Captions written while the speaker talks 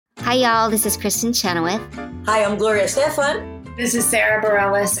Hi, y'all. This is Kristen Chenoweth. Hi, I'm Gloria Stefan. This is Sarah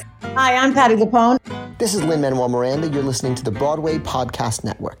Bareilles. Hi, I'm Patty Lapone. This is Lin-Manuel Miranda. You're listening to the Broadway Podcast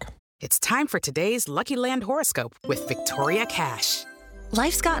Network. It's time for today's Lucky Land horoscope with Victoria Cash.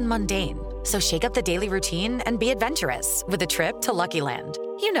 Life's gotten mundane, so shake up the daily routine and be adventurous with a trip to Lucky Land.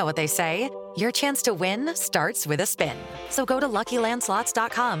 You know what they say. Your chance to win starts with a spin. So go to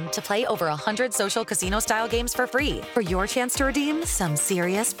LuckyLandSlots.com to play over 100 social casino-style games for free for your chance to redeem some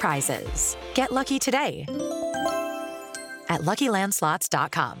serious prizes. Get lucky today at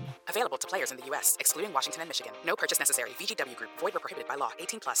LuckyLandSlots.com. Available to players in the U.S., excluding Washington and Michigan. No purchase necessary. VGW Group. Void where prohibited by law.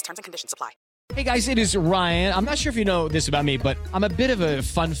 18+. Terms and conditions apply. Hey guys, it is Ryan. I'm not sure if you know this about me, but I'm a bit of a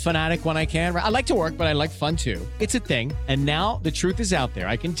fun fanatic when I can. I like to work, but I like fun too. It's a thing. And now the truth is out there.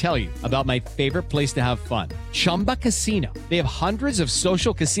 I can tell you about my favorite place to have fun. Chumba Casino. They have hundreds of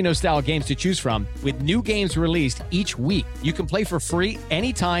social casino style games to choose from with new games released each week. You can play for free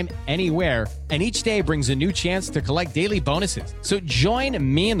anytime, anywhere. And each day brings a new chance to collect daily bonuses. So join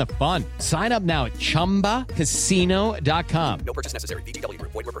me in the fun. Sign up now at ChumbaCasino.com. No purchase necessary. VGW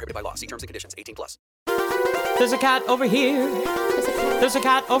Group. Void where prohibited by law. See terms and conditions. 18+. There's a cat over here. There's a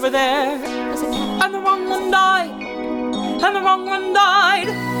cat over there. And the wrong one died. And the wrong one died.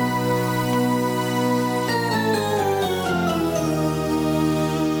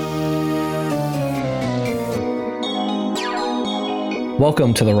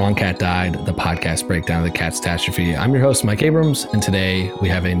 Welcome to The Wrong Cat Died, the podcast breakdown of the catastrophe. I'm your host, Mike Abrams, and today we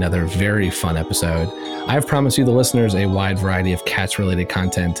have another very fun episode. I have promised you, the listeners, a wide variety of Cats-related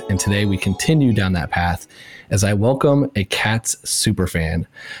content, and today we continue down that path as I welcome a Cats superfan.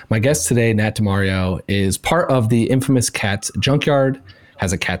 My guest today, Nat DiMario, is part of the infamous Cats Junkyard,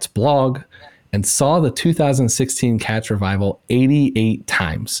 has a Cats blog, and saw the 2016 Cats revival 88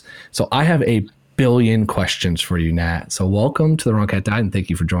 times. So I have a billion questions for you, Nat. So welcome to The Wrong Cat Died, and thank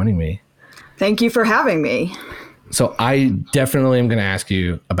you for joining me. Thank you for having me. So I definitely am going to ask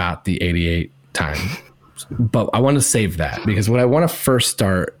you about the 88 time, but I want to save that because what I want to first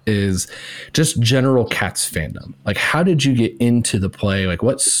start is just general Cats fandom. Like, how did you get into the play? What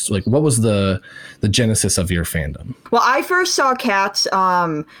was the genesis of your fandom? Well, I first saw Cats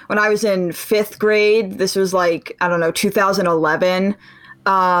when I was in 5th grade. This was 2011.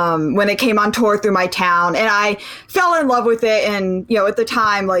 When it came on tour through my town, and I fell in love with it. And, at the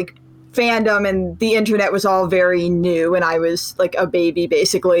time, fandom and the internet was all very new, and I was a baby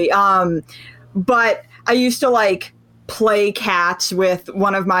basically. But I used to play Cats with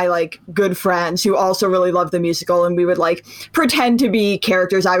one of my good friends who also really loved the musical, and we would pretend to be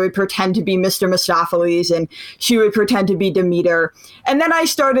characters. I would pretend to be Mr. Mistopheles, and she would pretend to be Demeter. And then I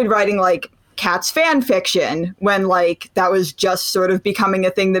started writing Cats fan fiction when that was just sort of becoming a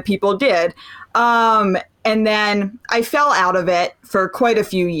thing that people did. And then I fell out of it for quite a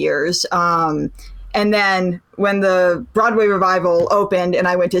few years. And then when the Broadway revival opened and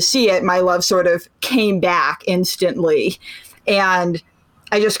I went to see it, my love sort of came back instantly. And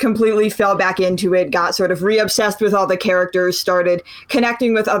I just completely fell back into it, got sort of re-obsessed with all the characters, started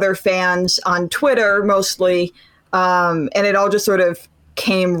connecting with other fans on Twitter mostly. And it all just sort of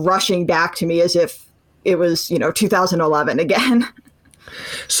came rushing back to me as if it was, 2011 again.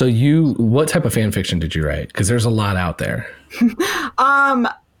 So what type of fan fiction did you write? Because there's a lot out there. When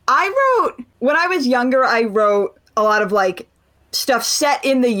I was younger, I wrote a lot of stuff set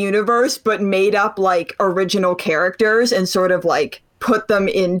in the universe, but made up original characters and sort of put them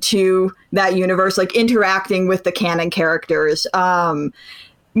into that universe, interacting with the canon characters.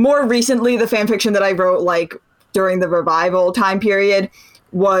 More recently, the fan fiction that I wrote during the revival time period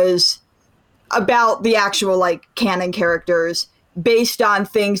was about the actual canon characters based on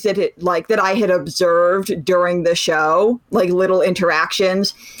things that that I had observed during the show, little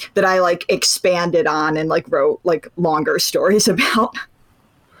interactions that I expanded on and wrote longer stories about.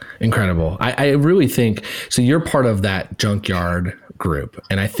 Incredible. I really think so. You're part of that Junkyard group,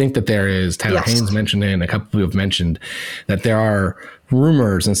 and I think that there is Tyler Haynes mentioned it, and a couple people have mentioned that there are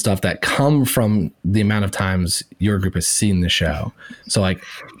rumors and stuff that come from the amount of times your group has seen the show. So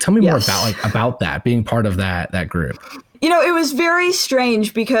tell me more about that, being part of that group. It was very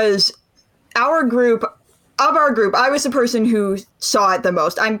strange because our group, I was the person who saw it the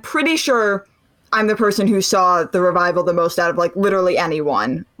most. I'm pretty sure I'm the person who saw the revival the most out of literally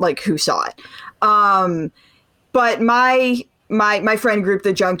anyone who saw it. But my friend group,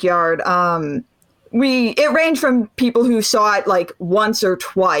 the Junkyard, it ranged from people who saw it once or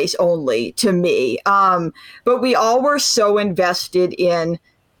twice only to me. But we all were so invested in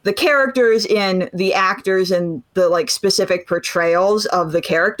the characters, in the actors, and the specific portrayals of the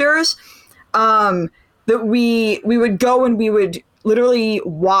characters, that we would go and we would literally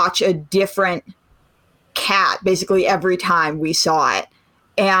watch a different cat basically every time we saw it.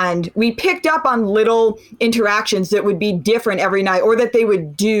 And we picked up on little interactions that would be different every night, or that they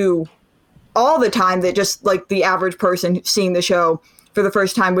would do all the time that just like the average person seeing the show for the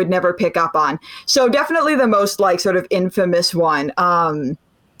first time would never pick up on. So definitely the most like sort of infamous one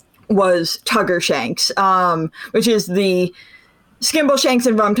was Tugger Shanks, which is the Skimbleshanks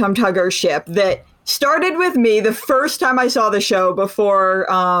and Rum Tum Tugger ship that started with me the first time I saw the show before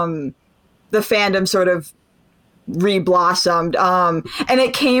the fandom sort of re-blossomed. And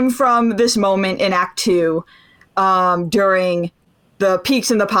it came from this moment in Act 2 during the Peaks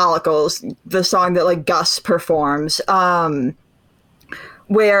and the Pollicles, the song that like Gus performs,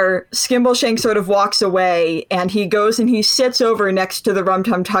 where Skimbleshanks sort of walks away and he goes and he sits over next to the Rum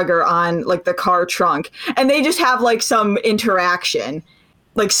Tum Tugger on like the car trunk, and they just have like some interaction.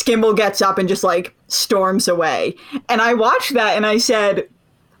 Like Skimble gets up and just like storms away. And I watched that and I said,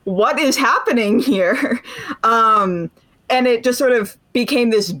 what is happening here? And it just sort of became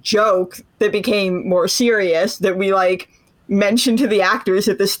this joke that became more serious that we like mentioned to the actors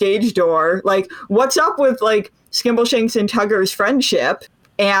at the stage door, like, what's up with like Skimbleshanks and Tugger's friendship?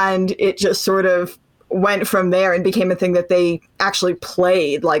 And it just sort of went from there and became a thing that they actually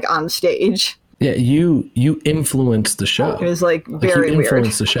played like on stage. Yeah, you influenced the show. It was like very you weird.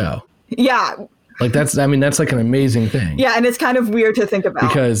 Influenced the show. Yeah. Like that's like an amazing thing. Yeah, and it's kind of weird to think about.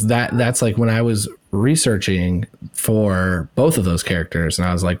 Because that's like when I was researching for both of those characters and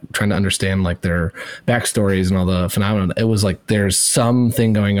I was like trying to understand like their backstories and all the phenomena, it was like there's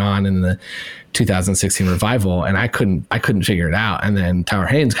something going on in the 2016 revival and I couldn't figure it out. And then Tower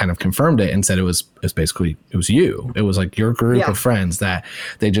Haynes kind of confirmed it and said it was you. It was like your group of friends that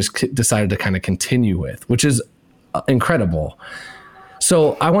they just decided to kind of continue with, which is incredible.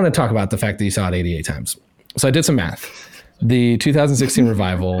 So I want to talk about the fact that you saw it 88 times. So I did some math. The 2016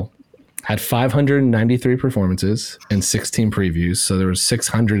 revival had 593 performances and 16 previews. So there was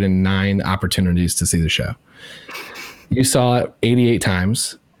 609 opportunities to see the show. You saw it 88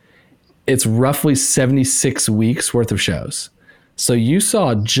 times. It's roughly 76 weeks worth of shows. So you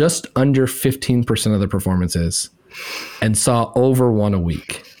saw just under 15% of the performances and saw over one a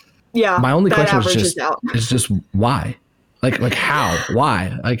week. Yeah. My only question is just why? Like how?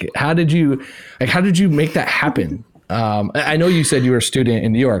 Why? Like how did you make that happen? I know you said you were a student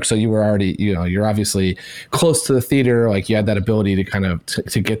in New York, so you were already, you're obviously close to the theater. Like you had that ability to kind of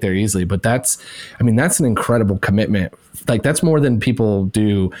to get there easily. But that's an incredible commitment. Like that's more than people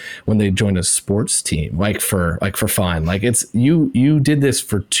do when they join a sports team, like for fun. Like it's you did this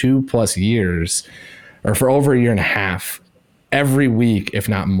for 2+ years, or for over a year and a half, every week, if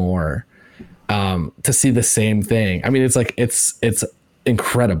not more. To see the same thing. I mean, it's like, it's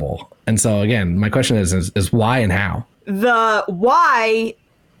incredible. And so again, my question is why and how? The why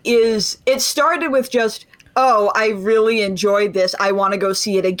is it started with just, oh, I really enjoyed this. I want to go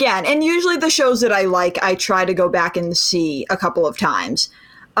see it again. And usually the shows that I like, I try to go back and see a couple of times.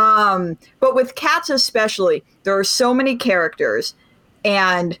 But with Cats especially, there are so many characters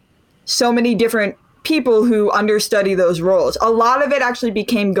and so many different people who understudy those roles. A lot of it actually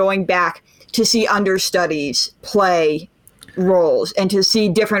became going back to see understudies play roles and to see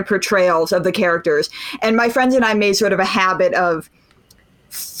different portrayals of the characters. And my friends and I made sort of a habit of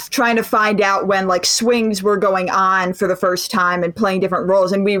trying to find out when like swings were going on for the first time and playing different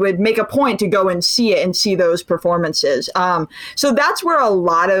roles. And we would make a point to go and see it and see those performances. So that's where a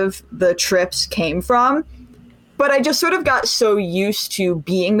lot of the trips came from. But I just sort of got so used to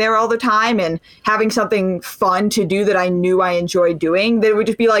being there all the time and having something fun to do that I knew I enjoyed doing, that it would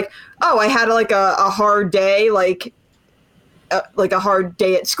just be like, oh, I had like a hard day, like a hard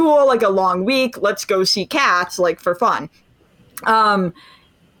day at school, like a long week. Let's go see Cats, like for fun.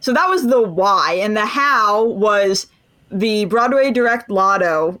 So that was the why. And the how was the Broadway Direct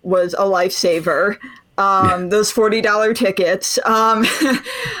Lotto was a lifesaver. Those $40 tickets.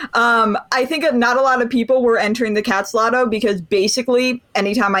 I think not a lot of people were entering the Cats Lotto because basically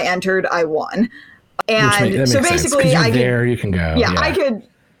anytime I entered, I won. And so basically you can go. Yeah, I could.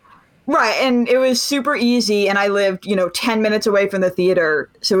 Right. And it was super easy. And I lived, 10 minutes away from the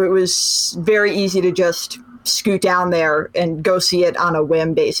theater. So it was very easy to just scoot down there and go see it on a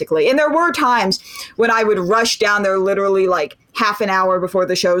whim, basically. And there were times when I would rush down there literally like half an hour before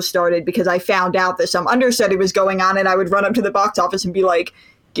the show started because I found out that some understudy was going on, and I would run up to the box office and be like,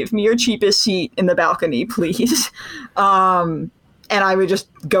 give me your cheapest seat in the balcony, please. And I would just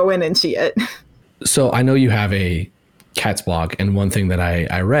go in and see it. So I know you have a Cats blog, and one thing that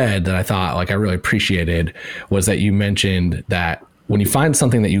I read that I thought like I really appreciated was that you mentioned that when you find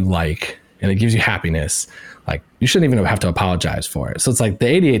something that you like and it gives you happiness, like you shouldn't even have to apologize for it. So it's like the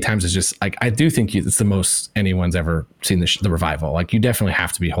 88 times is just like, I do think it's the most anyone's ever seen the revival. Like you definitely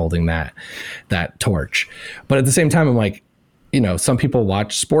have to be holding that torch. But at the same time, I'm like, some people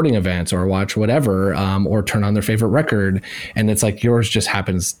watch sporting events or watch whatever, or turn on their favorite record, and it's like yours just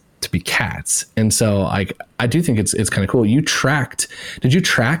happens to be Cats. And so I do think it's kind of cool. Did you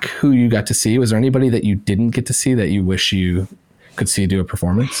track who you got to see? Was there anybody that you didn't get to see that you wish you could see do a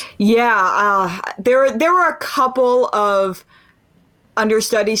performance? Yeah, there were a couple of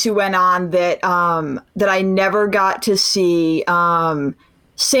understudies who went on that I never got to see.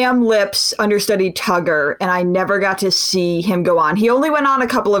 Sam Lips understudied Tugger, and I never got to see him go on. He only went on a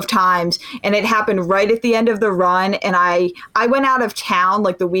couple of times, and it happened right at the end of the run. And I went out of town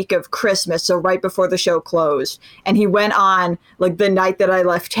like the week of Christmas, so right before the show closed. And he went on like the night that I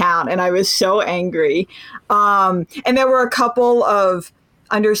left town, and I was so angry. And there were a couple of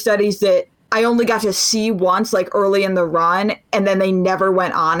understudies that I only got to see once, like early in the run, and then they never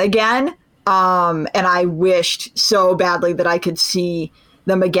went on again. And I wished so badly that I could see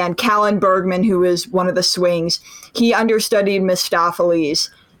them again. Callan Bergman, who is one of the swings, he understudied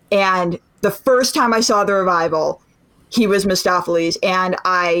Mistopheles, and the first time I saw the revival, he was Mistopheles, and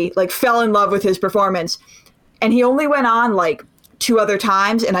I like fell in love with his performance. And he only went on like 2 other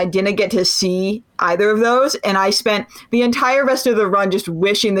times, and I didn't get to see either of those, and I spent the entire rest of the run just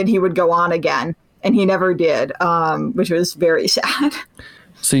wishing that he would go on again, and he never did, which was very sad.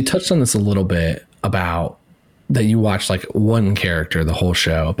 So you touched on this a little bit about that you watched like one character the whole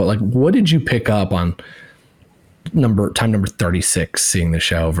show, but like what did you pick up on time number 36 seeing the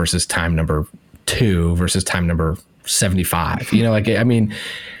show versus time number 2 versus time number 75? Like, I mean,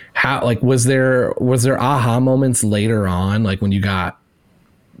 how, like, was there aha moments later on, like when you got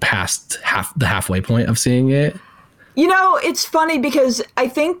past the halfway point of seeing it? It's funny because I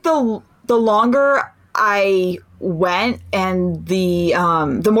think the longer I went and the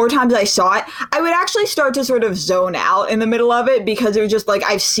more times I saw it, I would actually start to sort of zone out in the middle of it, because it was just like,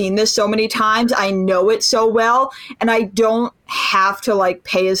 I've seen this so many times, I know it so well, and I don't have to like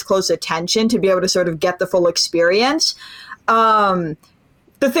pay as close attention to be able to sort of get the full experience. The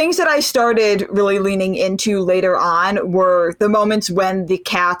things that I started really leaning into later on were the moments when the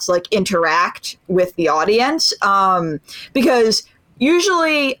cats like interact with the audience, because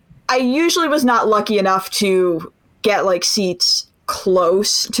I usually was not lucky enough to get like seats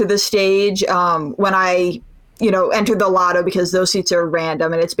close to the stage when I, entered the lotto, because those seats are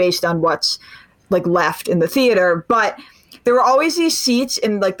random and it's based on what's like left in the theater. But there were always these seats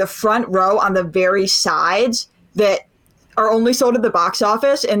in like the front row on the very sides that are only sold at the box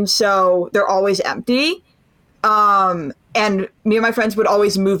office. And so they're always empty. And me and my friends would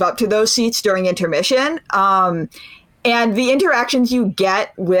always move up to those seats during intermission. And the interactions you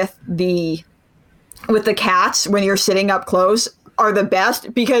get with the cats when you're sitting up close are the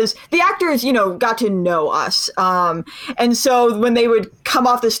best, because the actors, got to know us. And so when they would come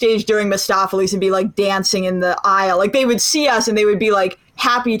off the stage during Mistopheles and be like dancing in the aisle, like they would see us and they would be like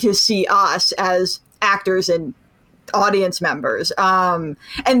happy to see us as actors and audience members. And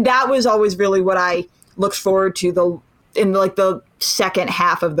that was always really what I looked forward to in the second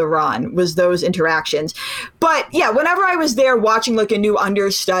half of the run, was those interactions. But yeah, whenever I was there watching like a new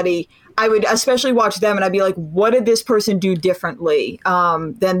understudy, I would especially watch them and I'd be like, what did this person do differently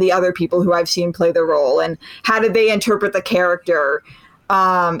than the other people who I've seen play the role? And how did they interpret the character?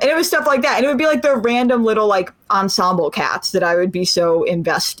 And it was stuff like that. And it would be like the random little like ensemble cats that I would be so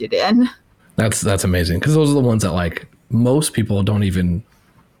invested in. That's amazing. Because those are the ones that like most people don't even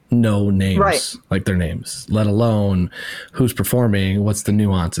know names, right, like their names, let alone who's performing, what's the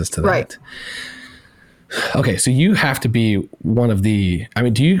nuances to that. Right. Okay, so you have to be one of the, I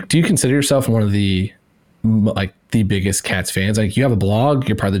mean, do you consider yourself one of the, like, the biggest Cats fans? Like, you have a blog,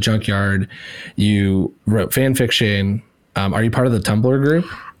 you're part of the Junkyard, you wrote fan fiction. Are you part of the Tumblr group?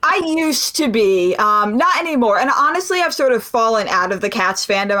 I used to be, not anymore. And honestly, I've sort of fallen out of the Cats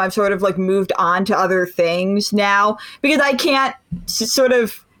fandom. I've sort of like moved on to other things now, because I can't sort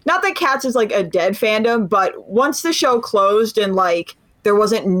of, not that Cats is like a dead fandom, but once the show closed and like there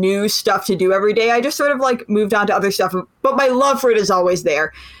wasn't new stuff to do every day, I just sort of like moved on to other stuff. But my love for it is always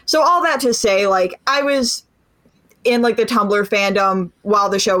there. So all that to say, like, I was in like the Tumblr fandom while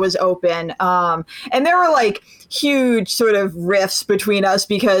the show was open. And there were like huge sort of rifts between us,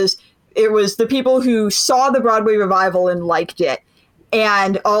 because it was the people who saw the Broadway revival and liked it,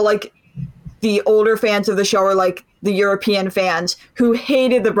 and all like the older fans of the show are like the European fans who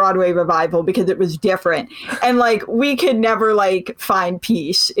hated the Broadway revival because it was different. And like, we could never like find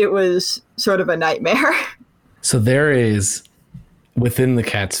peace. It was sort of a nightmare. So there is within the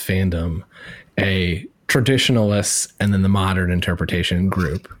Cats fandom a traditionalist and then the modern interpretation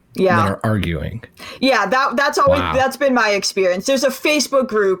group that are arguing. Yeah, that's always that's been my experience. There's a Facebook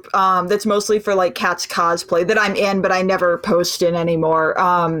group that's mostly for like Cats cosplay that I'm in, but I never post in anymore.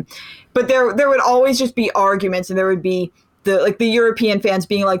 But there would always just be arguments, and there would be the European fans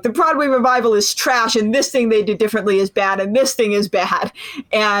being like, the Broadway revival is trash, and this thing they did differently is bad, and this thing is bad.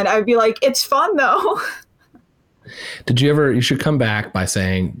 And I'd be like, it's fun though. You should come back by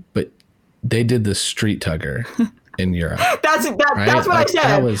saying, but they did the street tugger in Europe. That's what I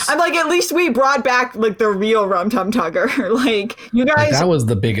said. I'm like, at least we brought back like the real Rum Tum Tugger. Like, you guys. That was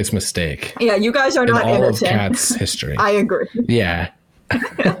the biggest mistake. Yeah, you guys are not innocent. All of Cats history. I agree. Yeah.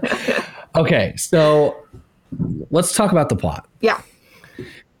 Okay, so let's talk about the plot. Yeah.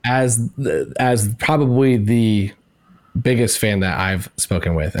 As probably the biggest fan that I've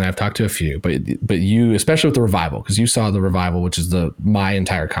spoken with, and I've talked to a few, but you, especially with the revival, because you saw the revival, which is my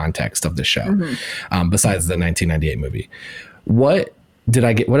entire context of the show, besides the 1998 movie. What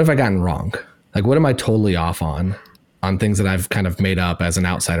have I gotten wrong? Like, what am I totally off on things that I've kind of made up as an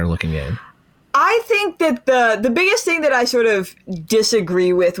outsider looking in? I think that the biggest thing that I sort of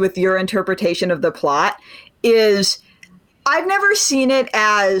disagree with your interpretation of the plot is I've never seen it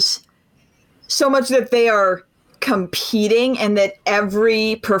as so much that they are competing and that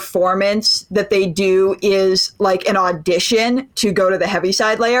every performance that they do is like an audition to go to the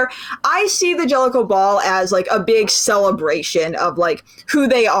Heaviside Layer. I see the Jellicle Ball as like a big celebration of like who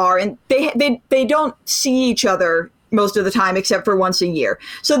they are, and they don't see each other most of the time except for once a year.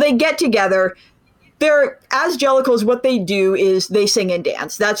 So they get together. They're, as Jellicles, what they do is they sing and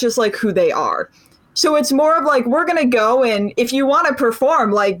dance. That's just like who they are. So it's more of like, we're going to go, and if you want to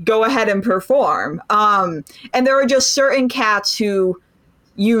perform, like, go ahead and perform. And there are just certain cats who,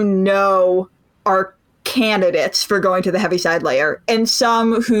 are candidates for going to the Heaviside Layer, and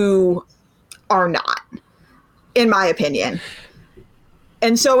some who are not, in my opinion.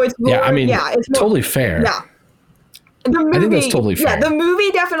 And so it's more, it's more, totally fair. Yeah. The movie, I think that's totally fair. Yeah, the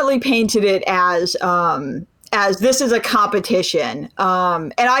movie definitely painted it as this is a competition,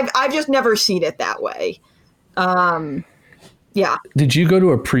 and I've just never seen it that way. Yeah. Did you go to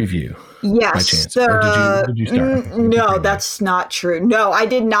a preview? Yes. By chance? Or did you start? No, that's not true. No, I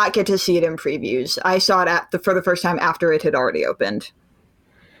did not get to see it in previews. I saw it for the first time after it had already opened.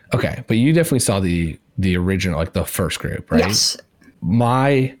 Okay, but you definitely saw the original, like the first group, right? Yes.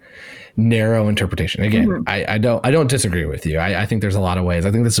 My narrow interpretation. Again, I don't disagree with you. I think there's a lot of ways.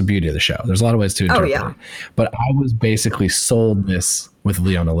 I think that's the beauty of the show. There's a lot of ways to interpret it. But I was basically sold this with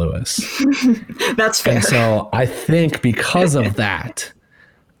Leona Lewis. That's fair. And so I think because of that,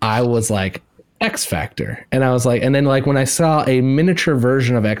 I was like, X Factor. And I was like, and then like when I saw a miniature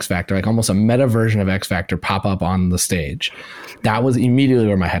version of X Factor, like almost a meta version of X Factor pop up on the stage, that was immediately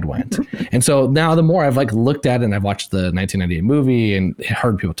where my head went. And so now the more I've like looked at it and I've watched the 1998 movie and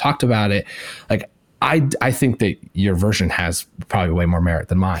heard people talked about it, like I think that your version has probably way more merit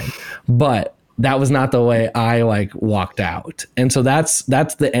than mine, but that was not the way I like walked out. And so that's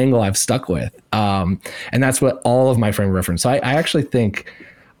the angle I've stuck with. And that's what all of my frame of reference. So I actually think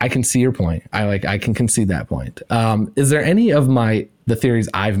I can see your point. I can concede that point. Is there any of the theories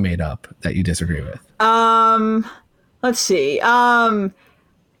I've made up that you disagree with? Let's see.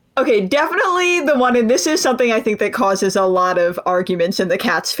 Okay, definitely the one, and this is something I think that causes a lot of arguments in the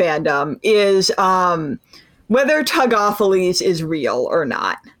Cats fandom, is whether Tugophiles is real or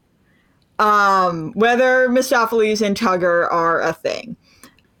not. Whether Mistopheles and Tugger are a thing.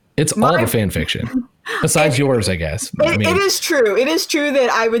 It's all the fan fiction. Besides yours, I guess. It is true. It is true that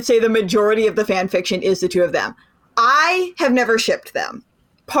I would say the majority of the fan fiction is the two of them. I have never shipped them.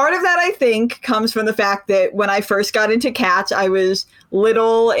 Part of that, I think, comes from the fact that when I first got into Cats, I was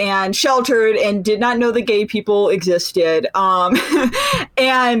little and sheltered and did not know that gay people existed.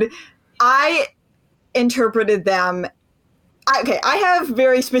 And I interpreted them. I have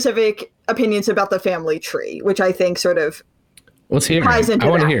very specific opinions about the family tree, which I think sort of Let's hear it. I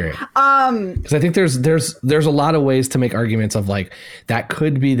want to hear it. Because I think there's a lot of ways to make arguments of like, that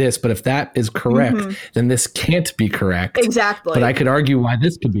could be this, but if that is correct, then this can't be correct. Exactly. But I could argue why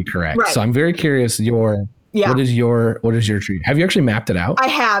this could be correct. Right. So I'm very curious what is your tree? Have you actually mapped it out? I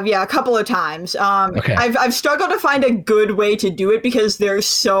have, a couple of times. Okay. I've struggled to find a good way to do it because there's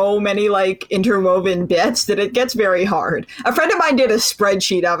so many like interwoven bits that it gets very hard. A friend of mine did a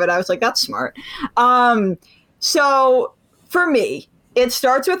spreadsheet of it. I was like, that's smart. So for me, it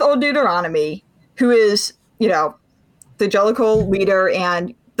starts with Old Deuteronomy, who is, the Jellicle leader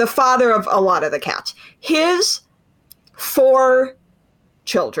and the father of a lot of the cats. His 4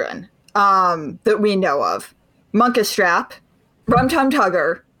 children that we know of: Munkustrap, Rum Tum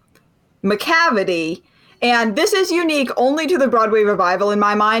Tugger, Macavity, and this is unique only to the Broadway revival in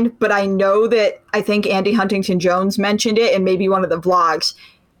my mind, but I know that I think Andy Huntington Jones mentioned it in maybe one of the vlogs,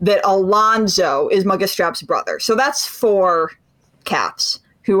 that Alonzo is Muggastrap's brother. So that's 4 cats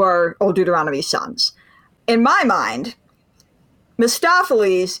who are Old Deuteronomy's sons. In my mind,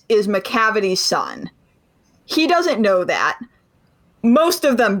 Mistopheles is Macavity's son. He doesn't know that. Most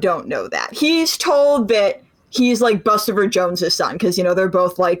of them don't know that. He's told that he's like Buster Jones's son because, you know, they're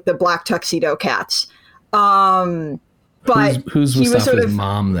both like the black tuxedo cats. But who's he was sort Mustafa's of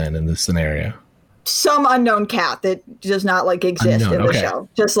mom then in this scenario? some unknown cat that does not like exist in the show,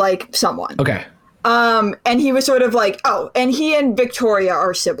 just like someone. Okay. And he was sort of like, and he and Victoria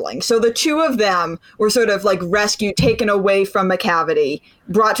are siblings. So the two of them were sort of like rescued, taken away from Macavity,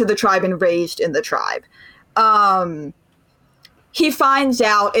 brought to the tribe and raised in the tribe. He finds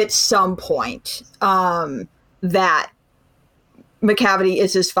out at some point that Macavity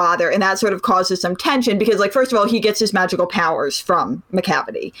is his father, and that sort of causes some tension because, like, first of all, he gets his magical powers from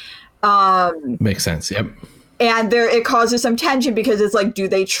Macavity. Makes sense. Yep. And it causes some tension because it's like, do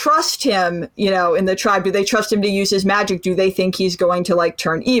they trust him, you know, in the tribe? Do they trust him to use his magic? Do they think he's going to, like,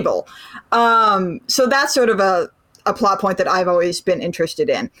 turn evil? So that's sort of a plot point that I've always been interested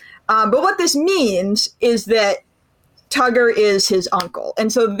in. But what this means is that Tugger is his uncle.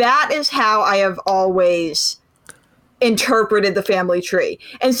 And so that is how I have always interpreted the family tree.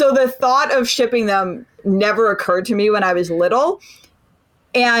 And so the thought of shipping them never occurred to me when I was little.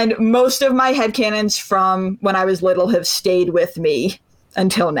 And most of my headcanons from when I was little have stayed with me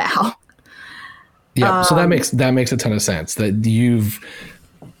until now. Yeah, so that makes a ton of sense that you've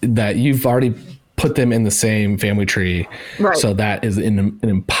already put them in the same family tree. Right. So that is an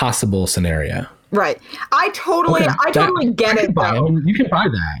impossible scenario. Right. I totally get it though. You can buy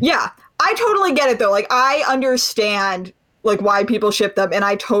that. Yeah. I totally get it though. Like, I understand like why people ship them and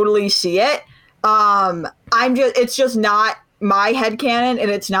I totally see it. It's just not my headcanon,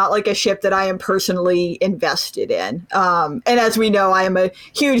 and it's not like a ship that I am personally invested in. And as we know, I am a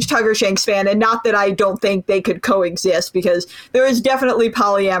huge Tugger Shanks fan, and not that I don't think they could coexist, because there is definitely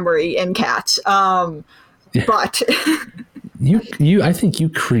polyamory in cats. Yeah. But I think you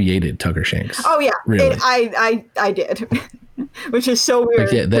created Tugger Shanks. Oh yeah, really. I did, which is so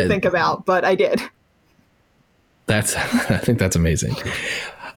weird to think about, but I did. I think that's amazing.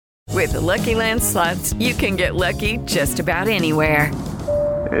 With the Lucky Land Slots, you can get lucky just about anywhere.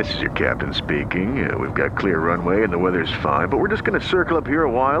 This is your captain speaking. We've got clear runway and the weather's fine, but we're just going to circle up here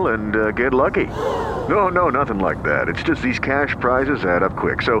a while and get lucky. No, nothing like that. It's just these cash prizes add up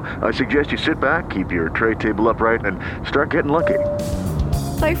quick. So I suggest you sit back, keep your tray table upright, and start getting lucky.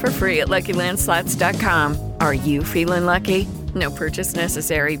 Play for free at LuckyLandSlots.com. Are you feeling lucky? No purchase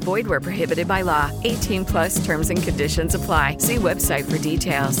necessary. Void where prohibited by law. 18+ terms and conditions apply. See website for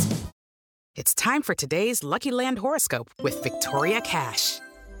details. It's time for today's Lucky Land horoscope with Victoria Cash.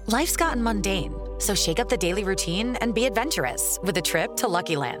 Life's gotten mundane, so shake up the daily routine and be adventurous with a trip to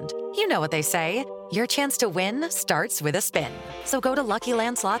Lucky Land. You know what they say, your chance to win starts with a spin. So go to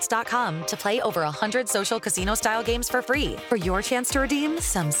LuckyLandSlots.com to play over 100 social casino-style games for free for your chance to redeem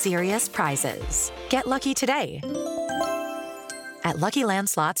some serious prizes. Get lucky today at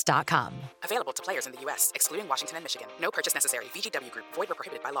LuckyLandSlots.com. Available to players in the U.S., excluding Washington and Michigan. No purchase necessary. VGW Group. Void where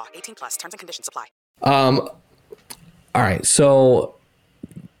prohibited by law. 18+. Terms and conditions apply. All right, so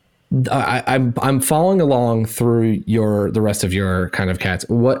I'm following along through the rest of your kind of cats.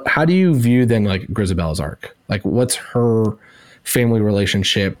 How do you view then like Grisabella's arc? Like, what's her family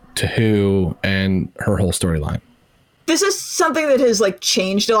relationship to who and her whole storyline? This is something that has like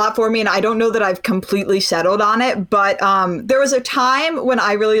changed a lot for me, and I don't know that I've completely settled on it, but there was a time when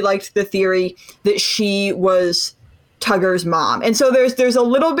I really liked the theory that she was Tugger's mom. And so there's a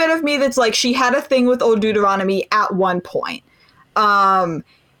little bit of me that's like, she had a thing with Old Deuteronomy at one point. And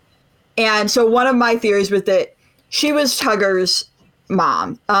so one of my theories was that she was Tugger's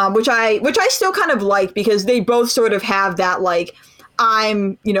mom, which I still kind of like, because they both sort of have that like,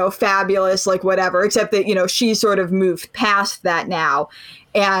 I'm, you know, fabulous, like whatever, except that, you know, she sort of moved past that now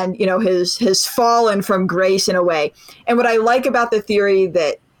and, you know, has fallen from grace in a way. And what I like about the theory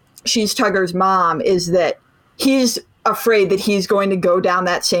that she's Tugger's mom is that he's afraid that he's going to go down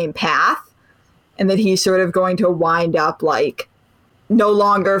that same path and that he's sort of going to wind up like no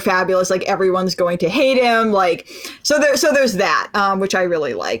longer fabulous, like everyone's going to hate him. Like, so there's that, which I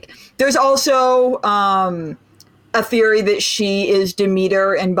really like. There's also, a theory that she is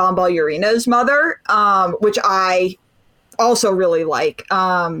Demeter and Bombalurina's mother, which I also really like,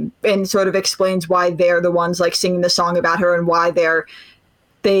 and sort of explains why they're the ones like singing the song about her and why they're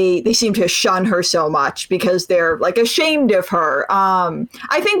they seem to shun her so much because they're like ashamed of her.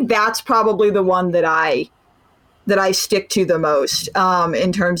 I think that's probably the one that I stick to the most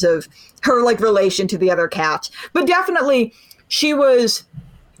in terms of her like relation to the other cats. But definitely she was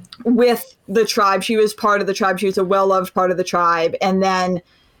with the tribe. She was part of the tribe. She was a well-loved part of the tribe. And then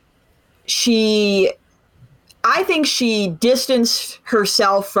I think she distanced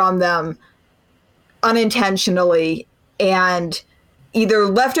herself from them unintentionally and either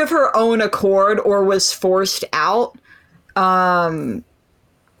left of her own accord or was forced out. I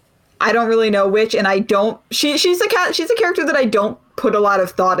don't really know which, and she's a character that I don't put a lot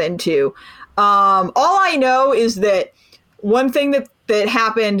of thought into. All I know is that one thing that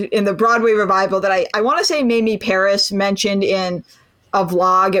happened in the Broadway revival that I want to say Mamie Paris mentioned in a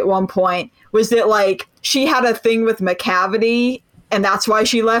vlog at one point was that like she had a thing with McCavity and that's why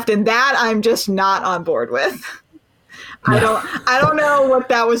she left, and that I'm just not on board with. No. I don't know what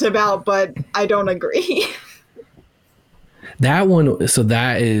that was about, but I don't agree. That one, so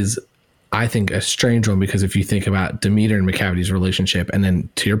that is, I think, a strange one, because if you think about Demeter and McCavity's relationship, and then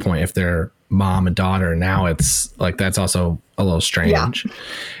to your point, if they're mom and daughter, now it's like that's also a little strange. Yeah.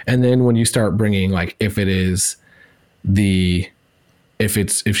 And then when you start bringing like if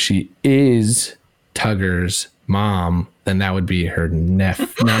she is Tugger's mom, then that would be her nephew.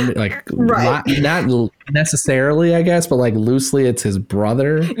 Like right. not necessarily, I guess, but like loosely, it's his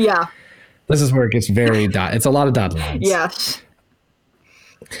brother. Yeah. This is where it gets very it's a lot of dotted lines. Yes.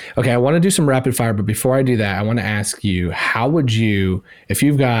 Okay, I want to do some rapid fire, but before I do that, I want to ask you, how would you, if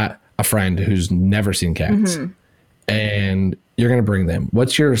you've got a friend who's never seen Cats and you're going to bring them,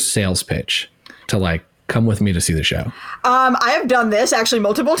 what's your sales pitch to like come with me to see the show? I have done this actually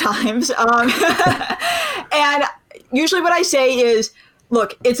multiple times. And usually what I say is,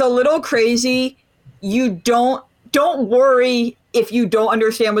 look, it's a little crazy. You don't worry if you don't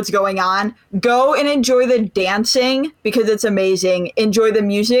understand what's going on. Go and enjoy the dancing because it's amazing. Enjoy the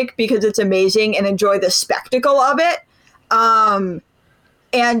music because it's amazing, and enjoy the spectacle of it.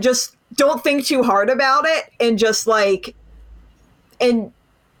 And just don't think too hard about it, and just like, and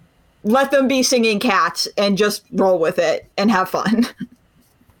let them be singing Cats and just roll with it and have fun.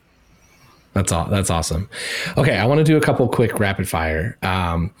 That's all. That's awesome. Okay. I want to do a couple quick rapid fire.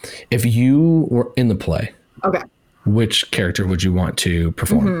 If you were in the play, okay, which character would you want to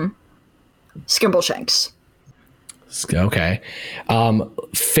perform? Skimbleshanks. Okay.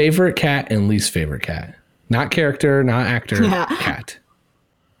 Favorite cat and least favorite cat? Not character, not actor, cat.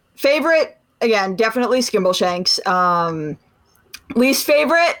 Favorite, again, definitely Skimbleshanks. Least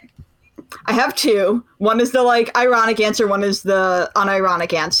favorite, I have two. One is the like ironic answer, one is the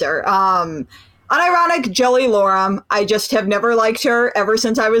unironic answer. Unironic, Jelly Loram. I just have never liked her ever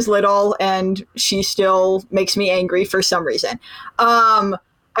since I was little, and she still makes me angry for some reason.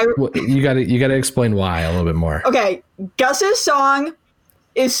 You gotta explain why a little bit more. Okay, Gus's song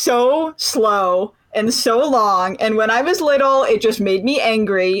is so slow and so long, and when I was little, it just made me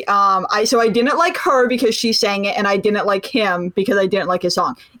angry. So I didn't like her because she sang it, and I didn't like him because I didn't like his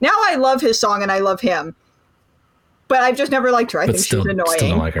song. Now I love his song and I love him, but I've just never liked her. I think she's annoying. Still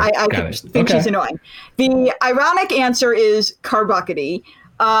don't like her. I think she's annoying. The ironic answer is Carbuckety.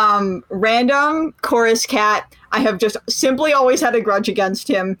 Random chorus cat. I have just simply always had a grudge against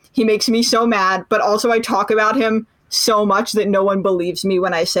him. He makes me so mad, but also I talk about him so much that no one believes me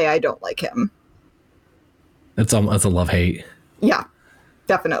when I say I don't like him. It's a love-hate. Yeah,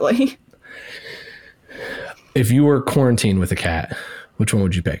 definitely. If you were quarantined with a cat, which one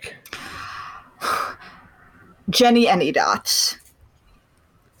would you pick? Jenny Anydots.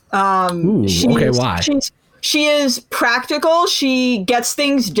 Okay, why? She is practical. She gets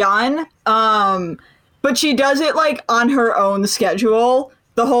things done, but she does it like on her own schedule.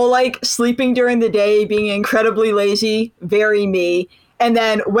 The whole like sleeping during the day, being incredibly lazy, very me. And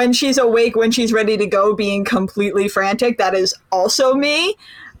then when she's awake, when she's ready to go, being completely frantic, that is also me.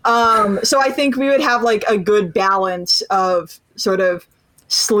 So I think we would have like a good balance of sort of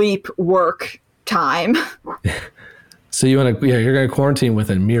sleep, work, time. So you're going to quarantine with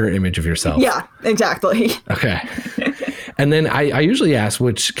a mirror image of yourself. Yeah, exactly. Okay. And then I usually ask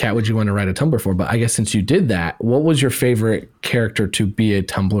which cat would you want to write a Tumblr for, but I guess since you did that, what was your favorite character to be a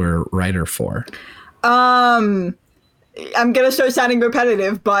Tumblr writer for? I'm going to start sounding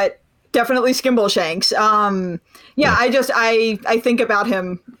repetitive, but definitely Skimbleshanks. I think about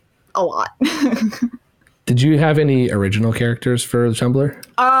him a lot. Did you have any original characters for the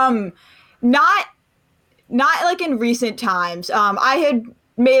Tumblr? Not like in recent times. I had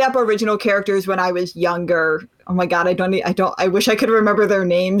made up original characters when I was younger. Oh my God, I wish I could remember their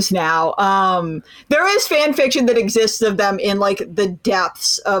names now. There is fan fiction that exists of them in like the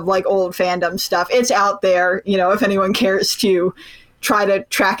depths of like old fandom stuff. It's out there, you know, if anyone cares to try to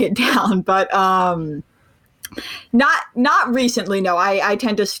track it down, but not recently. No, I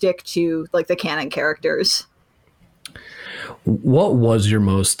tend to stick to like the canon characters. What was your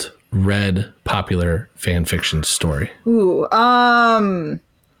most read popular fan fiction story? Ooh,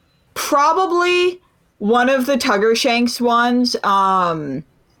 probably one of the Tugger Shanks ones,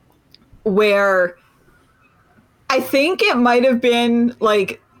 where I think it might have been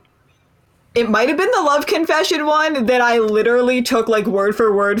the love confession one that I literally took like word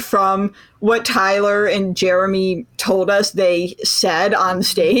for word from what Tyler and Jeremy told us they said on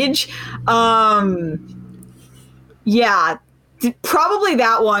stage. Yeah, probably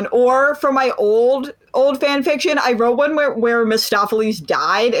that one. Or for my old fan fiction, I wrote one where Mistopheles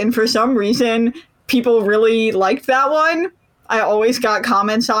died, and for some reason people really liked that one. I always got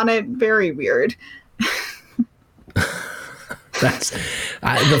comments on it. Very weird.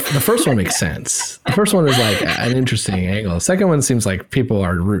 The first one makes sense. The first one is like an interesting angle. The second one seems like people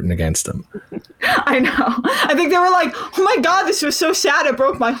are rooting against him. I know. I think they were like, oh my God, this was so sad. It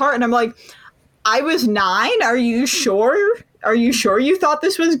broke my heart. And I'm like, I was 9. Are you sure? Are you sure you thought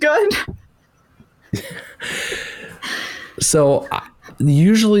this was good? So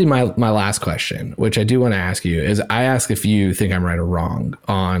usually my last question, which I do want to ask you, is I ask if you think I'm right or wrong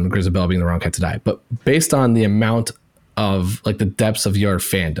on Grisabella being the wrong cat to die. But based on the amount of like the depths of your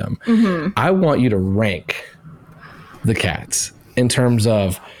fandom, I want you to rank the cats in terms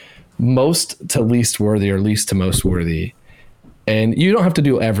of most to least worthy or least to most worthy. And you don't have to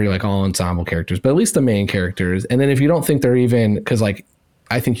do every like all ensemble characters, but at least the main characters. And then if you don't think they're even, because like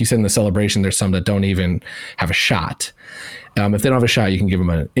I think you said in the celebration, there's some that don't even have a shot. If they don't have a shot, you can give them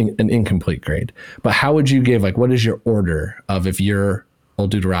an incomplete grade. But how would you give, like, what is your order of if you're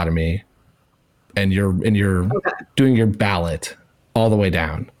Old Deuteronomy and you're doing your ballot all the way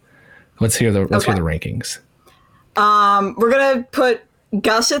down? Let's hear the rankings. We're gonna put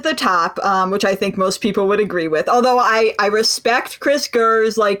Gus at the top, which I think most people would agree with. Although I respect Chris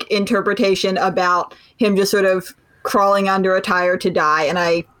Gurr's like interpretation about him just sort of crawling under a tire to die, and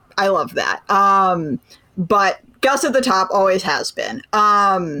I love that. But Gus at the top always has been.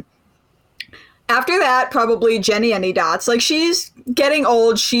 After that, probably Jenny Anydots. Like, she's getting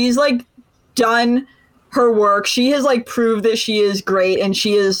old. She's like done her work. She has like proved that she is great, and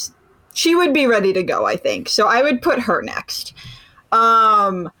she would be ready to go, I think. So I would put her next.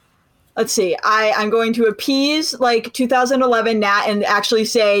 Let's see. I'm going to appease like 2011 Nat and actually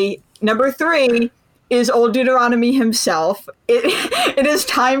say number 3 is Old Deuteronomy himself. It is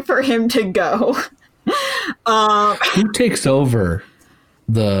time for him to go. Who takes over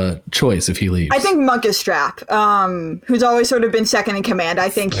the choice if he leaves? I think Munkustrap, who's always sort of been second in command. I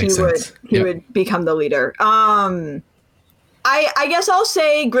think he would become the leader. I guess I'll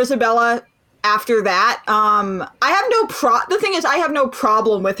say Grisabella after that. The thing is, I have no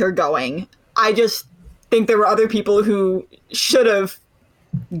problem with her going. I just think there were other people who should have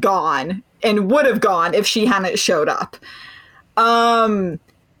gone and would have gone if she hadn't showed up.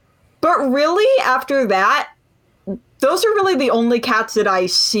 But really, after that, those are really the only cats that I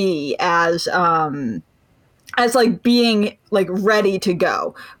see as like being like ready to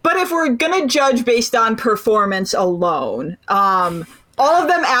go. But if we're gonna judge based on performance alone, all of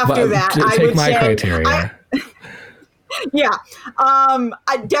them after that, I would say criteria. Yeah,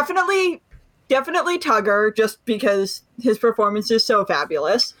 I definitely Tugger, just because his performance is so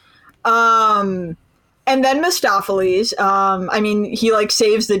fabulous. And then Mistopheles, I mean, he like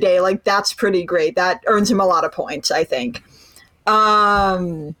saves the day. Like, that's pretty great. That earns him a lot of points, I think.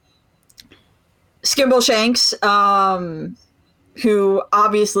 Skimbleshanks, who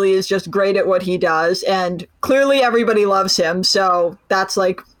obviously is just great at what he does, and clearly everybody loves him. So that's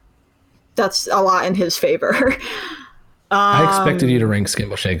a lot in his favor. I expected you to rank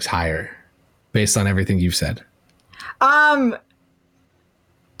Skimbleshanks higher based on everything you've said.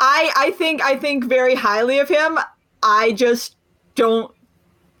 I think very highly of him. I just don't.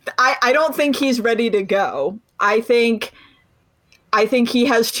 I don't think he's ready to go. I think he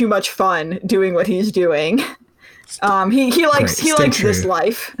has too much fun doing what he's doing. He likes this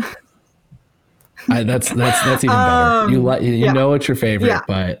life. That's even better. You know it's your favorite,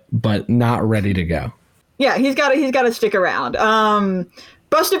 but not ready to go. Yeah, he's got to stick around.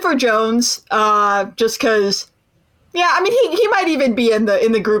 Busted for Jones, just because. Yeah, I mean, he might even be in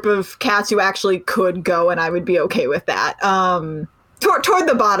the group of cats who actually could go, and I would be okay with that. Toward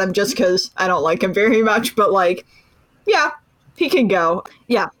the bottom, just because I don't like him very much, but like, yeah, he can go.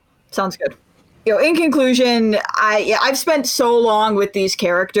 Yeah, sounds good. In conclusion, I've spent so long with these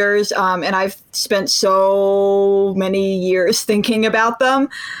characters, and I've spent so many years thinking about them.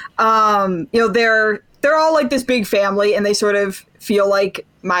 They're all like this big family, and they sort of feel like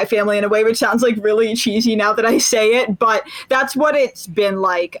my family in a way, which sounds like really cheesy now that I say it, but that's what it's been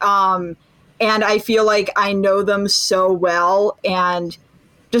like. And I feel like I know them so well, and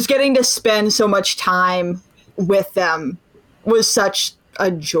just getting to spend so much time with them was such a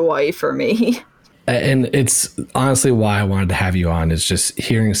joy for me. And it's honestly why I wanted to have you on, is just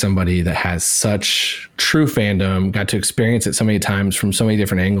hearing somebody that has such true fandom, got to experience it so many times from so many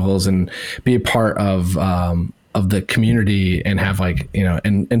different angles, and be a part of the community, and have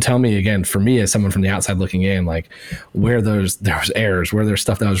and tell me again, for me as someone from the outside looking in, like where there was errors, where there's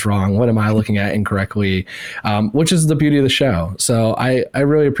stuff that was wrong, what am I looking at incorrectly, which is the beauty of the show. So I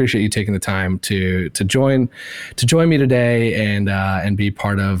really appreciate you taking the time to join me today and be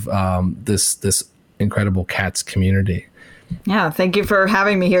part of this incredible Cats community. Yeah, thank you for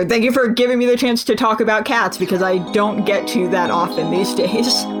having me here. Thank you for giving me the chance to talk about cats, because I don't get to that often these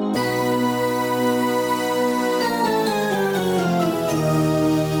days.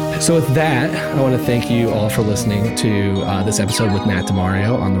 So with that, I want to thank you all for listening to this episode with Nat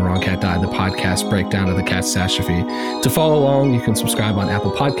DiMario on The Wrong Cat Died, the podcast breakdown of the catastrophe. To follow along, you can subscribe on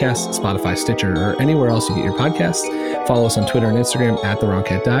Apple Podcasts, Spotify, Stitcher, or anywhere else you get your podcasts. Follow us on Twitter and Instagram at The Wrong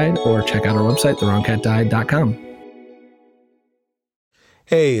Cat Died, or check out our website, thewrongcatdied.com.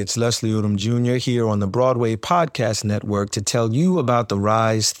 Hey, it's Leslie Odom Jr. here on the Broadway Podcast Network to tell you about the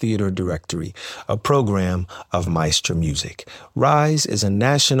Rise Theater Directory, a program of Maestro Music. Rise is a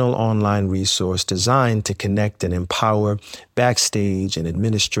national online resource designed to connect and empower backstage and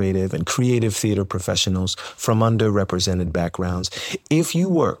administrative and creative theater professionals from underrepresented backgrounds. If you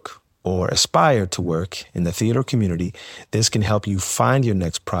work or aspire to work in the theater community, this can help you find your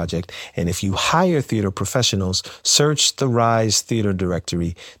next project. And if you hire theater professionals, search the Rise Theater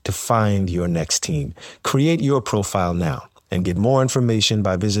Directory to find your next team. Create your profile now and get more information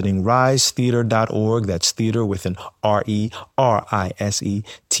by visiting risetheater.org. That's theater with an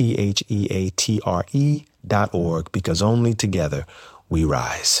RISETHEATRE.org, because only together we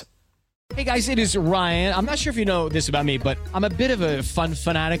rise. Hey guys, it is Ryan. I'm not sure if you know this about me, but I'm a bit of a fun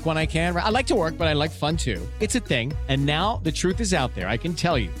fanatic when I can. I like to work, but I like fun too. It's a thing. And now the truth is out there. I can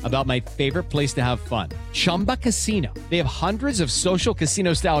tell you about my favorite place to have fun. Chumba Casino. They have hundreds of social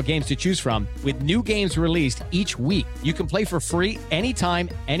casino style games to choose from, with new games released each week. You can play for free anytime,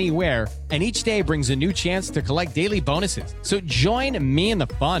 anywhere, and each day brings a new chance to collect daily bonuses. So join me in the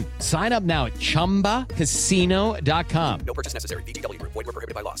fun. Sign up now at ChumbaCasino.com. No purchase necessary. VGW Group. Void where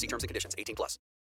prohibited by law. See terms and conditions. 18+.